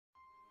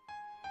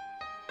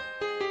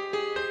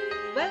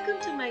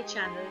Welcome to my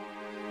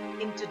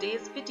channel. In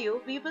today's video,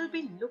 we will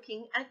be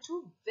looking at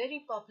two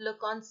very popular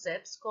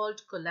concepts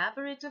called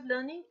collaborative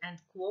learning and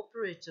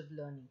cooperative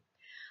learning.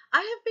 I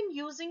have been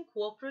using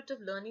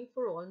cooperative learning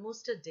for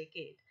almost a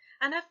decade,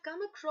 and I've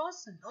come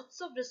across lots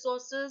of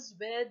resources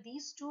where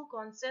these two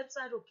concepts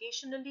are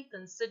occasionally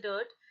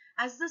considered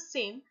as the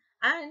same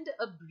and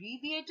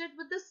abbreviated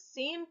with the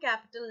same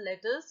capital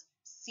letters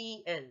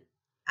CL,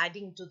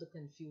 adding to the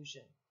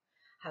confusion.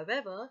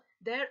 However,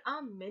 there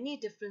are many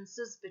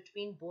differences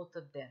between both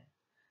of them.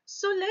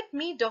 So let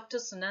me, Dr.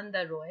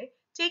 Sunanda Roy,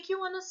 take you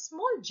on a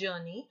small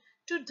journey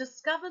to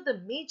discover the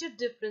major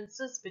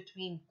differences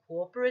between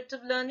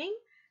cooperative learning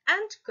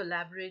and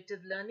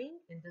collaborative learning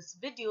in this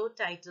video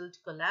titled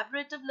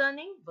Collaborative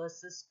Learning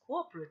versus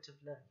Cooperative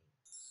Learning.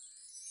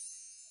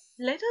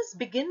 Let us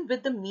begin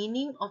with the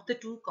meaning of the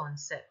two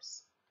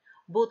concepts.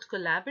 Both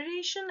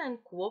collaboration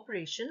and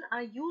cooperation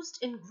are used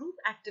in group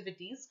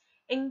activities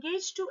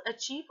engaged to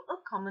achieve a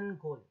common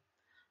goal.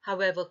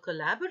 However,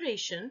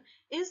 collaboration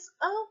is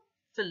a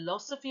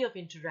philosophy of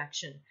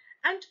interaction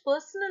and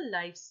personal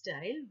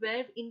lifestyle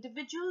where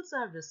individuals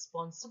are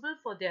responsible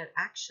for their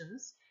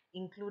actions,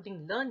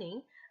 including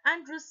learning,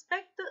 and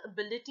respect the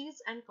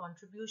abilities and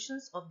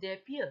contributions of their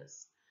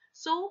peers.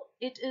 So,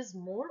 it is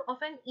more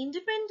of an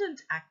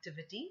independent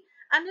activity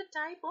and a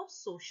type of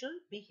social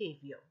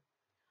behavior.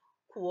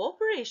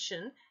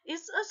 Cooperation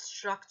is a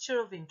structure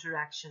of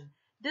interaction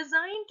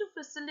designed to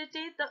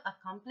facilitate the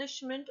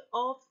accomplishment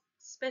of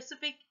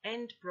specific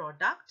end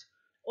product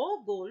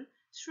or goal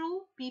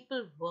through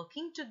people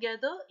working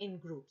together in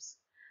groups.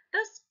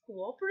 Thus,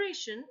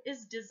 cooperation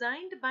is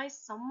designed by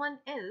someone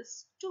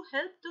else to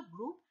help the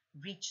group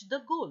reach the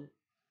goal.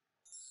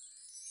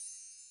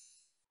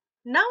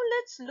 Now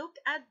let's look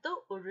at the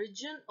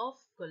origin of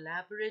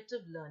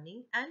collaborative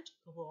learning and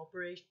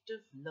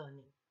cooperative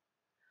learning.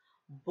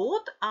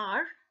 Both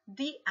are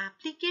the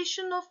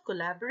application of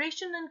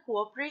collaboration and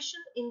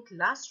cooperation in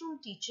classroom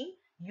teaching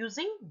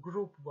using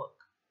group work.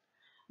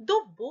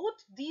 Though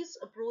both these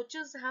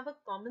approaches have a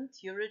common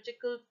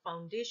theoretical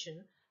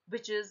foundation,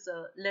 which is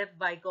Lev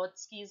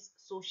Vygotsky's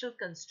social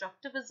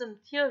constructivism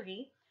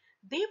theory,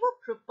 they were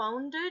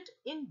propounded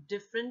in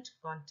different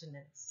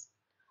continents.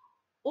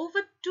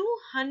 Over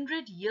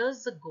 200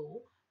 years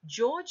ago,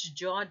 George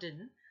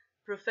Jordan,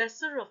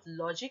 professor of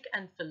logic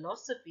and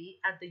philosophy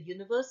at the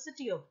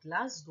University of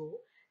Glasgow,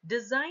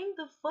 designed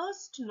the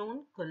first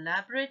known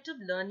collaborative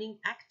learning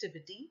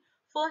activity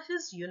for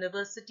his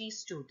university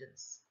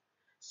students.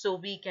 So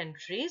we can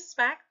trace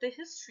back the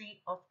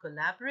history of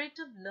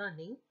collaborative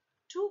learning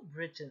to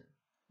Britain,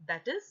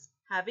 that is,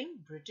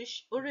 having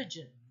British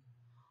origin.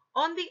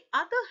 On the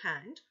other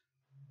hand,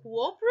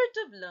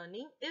 cooperative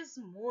learning is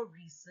more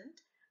recent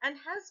and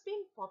has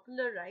been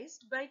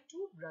popularized by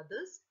two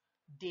brothers,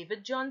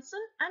 David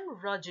Johnson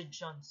and Roger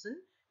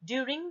Johnson,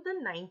 during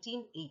the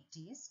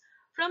 1980s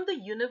from the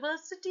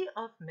University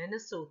of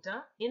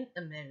Minnesota in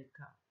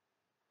America.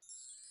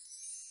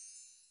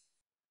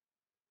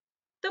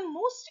 The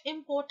most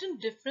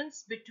important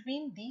difference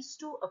between these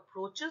two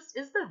approaches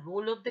is the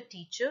role of the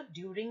teacher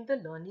during the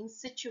learning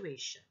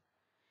situation.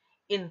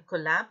 In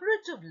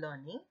collaborative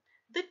learning,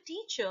 the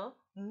teacher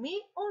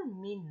may or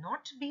may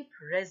not be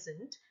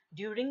present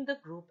during the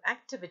group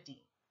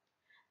activity.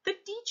 The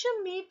teacher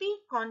may be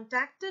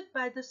contacted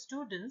by the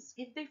students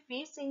if they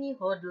face any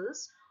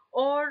hurdles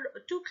or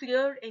to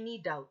clear any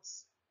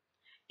doubts.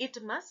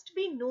 It must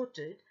be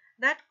noted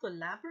that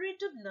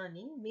collaborative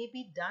learning may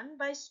be done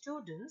by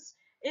students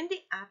in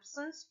the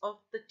absence of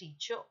the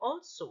teacher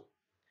also.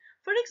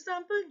 For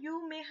example,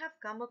 you may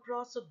have come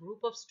across a group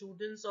of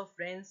students or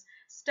friends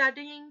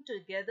studying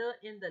together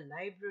in the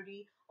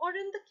library or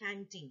in the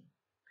canteen.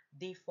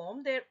 They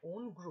form their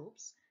own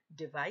groups,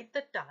 divide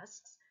the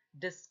tasks,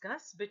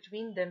 discuss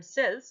between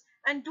themselves,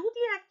 and do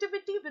the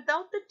activity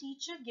without the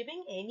teacher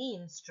giving any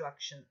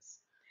instructions.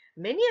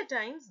 Many a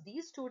times,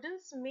 these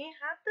students may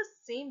have the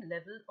same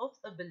level of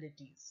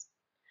abilities.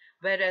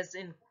 Whereas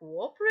in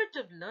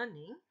cooperative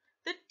learning,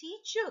 the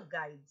teacher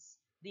guides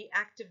the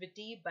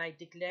activity by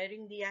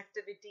declaring the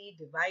activity,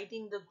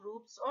 dividing the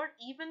groups, or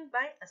even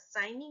by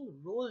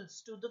assigning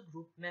roles to the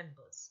group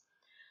members.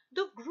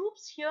 The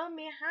groups here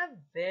may have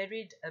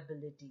varied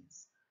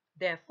abilities.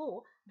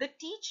 Therefore, the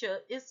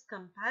teacher is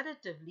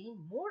comparatively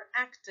more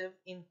active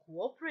in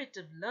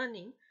cooperative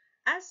learning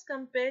as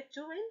compared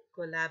to in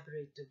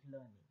collaborative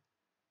learning.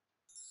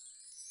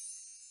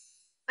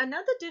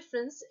 Another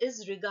difference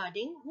is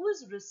regarding who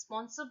is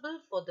responsible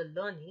for the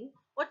learning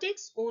or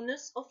takes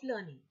onus of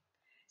learning.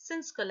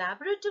 Since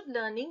collaborative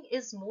learning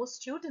is more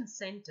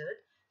student-centered,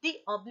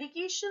 the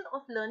obligation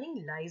of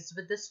learning lies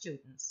with the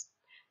students.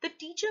 The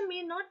teacher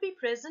may not be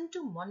present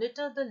to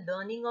monitor the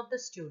learning of the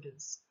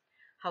students.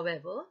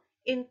 However,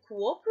 in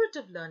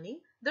cooperative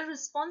learning, the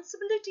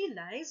responsibility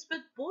lies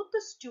with both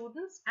the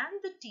students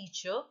and the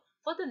teacher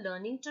for the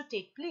learning to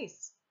take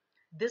place.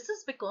 This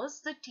is because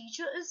the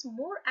teacher is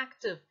more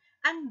active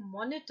and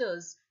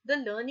monitors the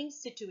learning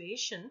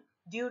situation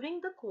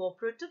during the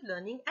cooperative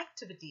learning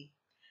activity.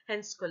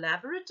 Hence,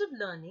 collaborative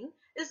learning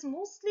is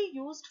mostly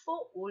used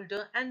for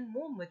older and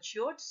more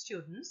matured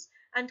students,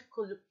 and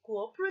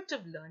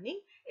cooperative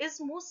learning is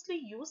mostly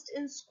used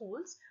in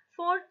schools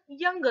for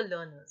younger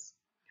learners.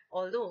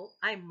 Although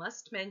I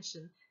must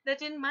mention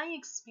that in my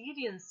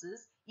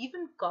experiences,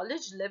 even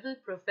college level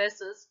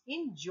professors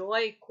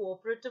enjoy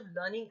cooperative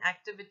learning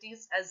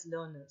activities as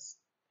learners.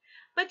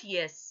 But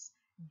yes,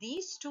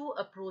 these two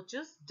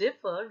approaches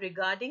differ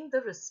regarding the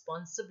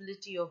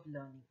responsibility of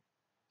learning.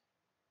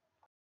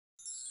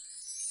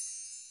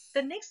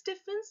 The next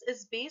difference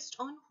is based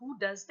on who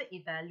does the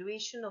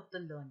evaluation of the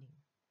learning.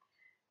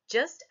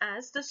 Just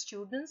as the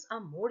students are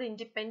more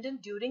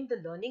independent during the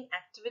learning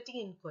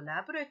activity in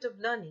collaborative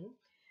learning,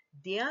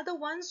 they are the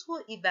ones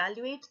who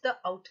evaluate the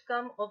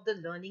outcome of the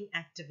learning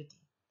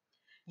activity.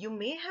 You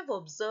may have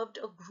observed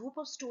a group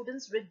of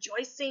students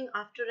rejoicing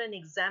after an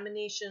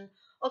examination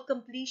or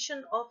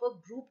completion of a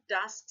group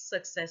task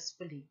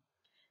successfully.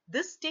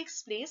 This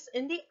takes place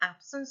in the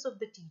absence of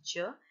the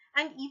teacher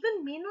and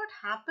even may not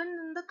happen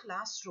in the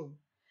classroom.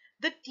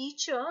 The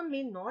teacher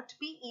may not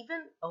be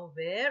even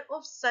aware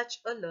of such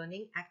a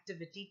learning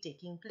activity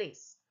taking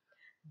place.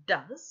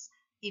 Thus,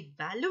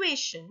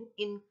 evaluation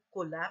in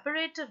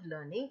collaborative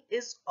learning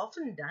is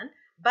often done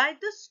by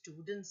the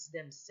students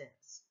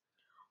themselves.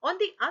 On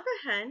the other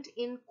hand,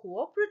 in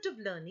cooperative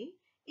learning,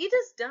 it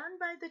is done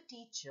by the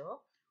teacher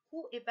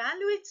who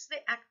evaluates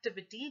the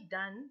activity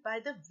done by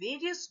the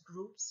various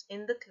groups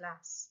in the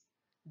class.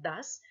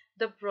 Thus,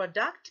 the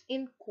product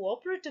in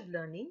cooperative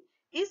learning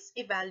is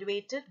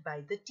evaluated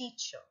by the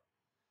teacher.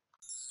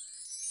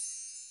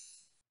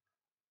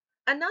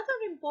 Another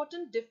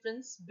important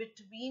difference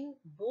between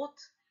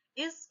both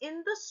is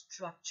in the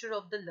structure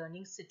of the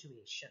learning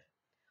situation.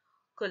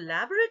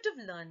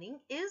 Collaborative learning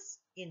is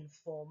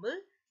informal,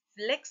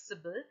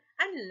 flexible,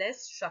 and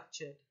less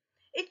structured.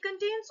 It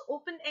contains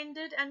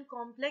open-ended and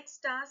complex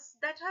tasks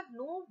that have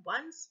no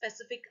one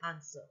specific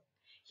answer.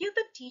 Here,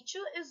 the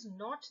teacher is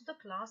not the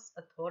class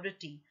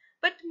authority,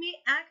 but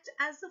may act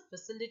as a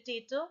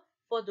facilitator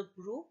for the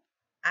group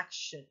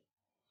action.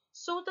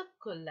 So, the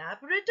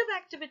collaborative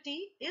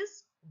activity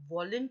is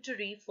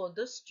voluntary for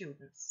the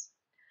students.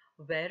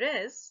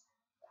 Whereas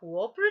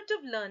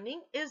cooperative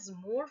learning is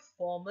more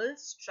formal,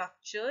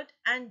 structured,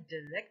 and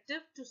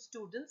directive to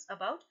students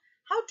about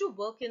how to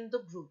work in the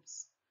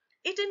groups.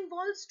 It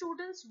involves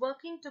students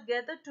working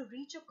together to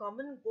reach a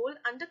common goal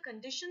under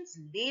conditions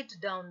laid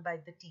down by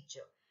the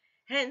teacher.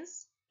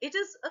 Hence, it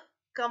is a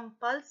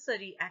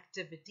compulsory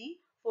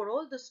activity for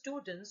all the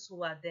students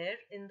who are there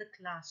in the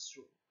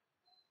classroom.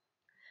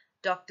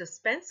 Dr.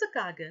 Spencer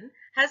Kagan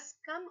has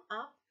come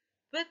up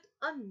with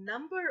a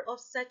number of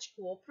such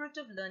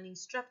cooperative learning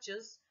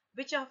structures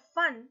which are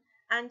fun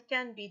and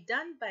can be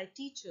done by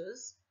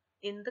teachers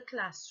in the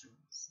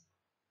classrooms.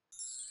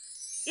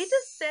 It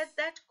is said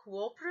that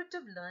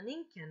cooperative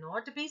learning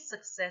cannot be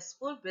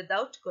successful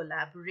without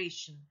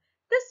collaboration.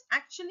 This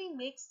actually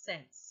makes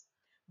sense.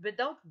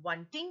 Without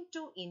wanting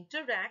to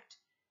interact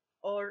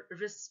or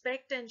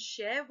respect and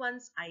share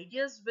one's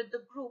ideas with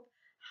the group,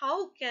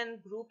 how can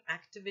group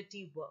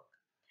activity work?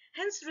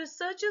 Hence,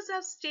 researchers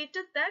have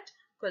stated that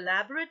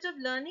collaborative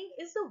learning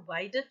is a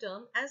wider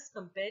term as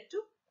compared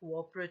to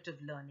cooperative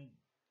learning.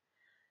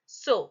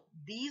 So,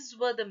 these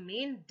were the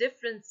main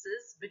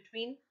differences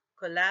between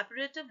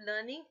collaborative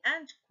learning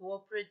and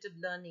cooperative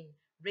learning,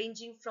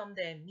 ranging from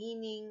their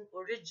meaning,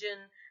 origin,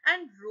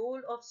 and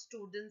role of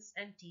students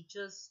and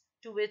teachers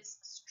to its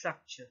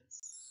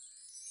structures.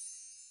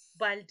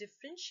 While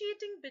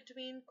differentiating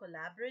between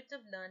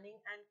collaborative learning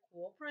and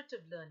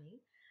cooperative learning,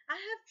 I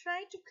have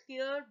tried to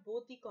clear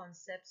both the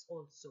concepts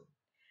also.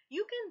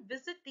 You can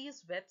visit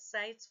these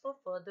websites for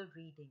further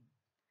reading.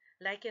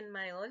 Like in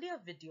my earlier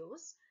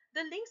videos,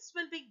 the links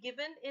will be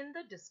given in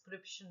the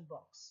description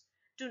box.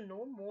 To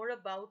know more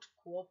about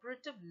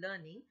cooperative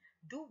learning,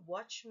 do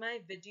watch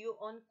my video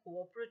on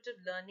cooperative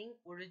learning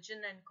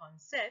origin and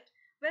concept,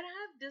 where I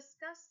have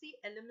discussed the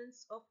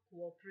elements of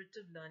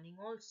cooperative learning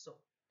also.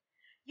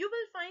 You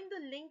will find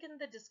the link in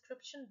the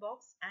description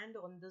box and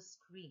on the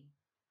screen.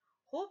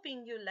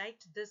 Hoping you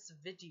liked this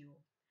video.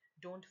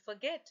 Don't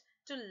forget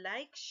to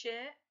like,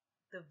 share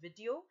the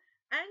video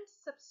and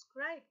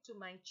subscribe to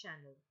my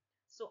channel.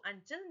 So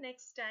until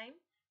next time,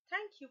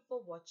 thank you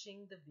for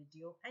watching the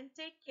video and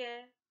take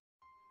care.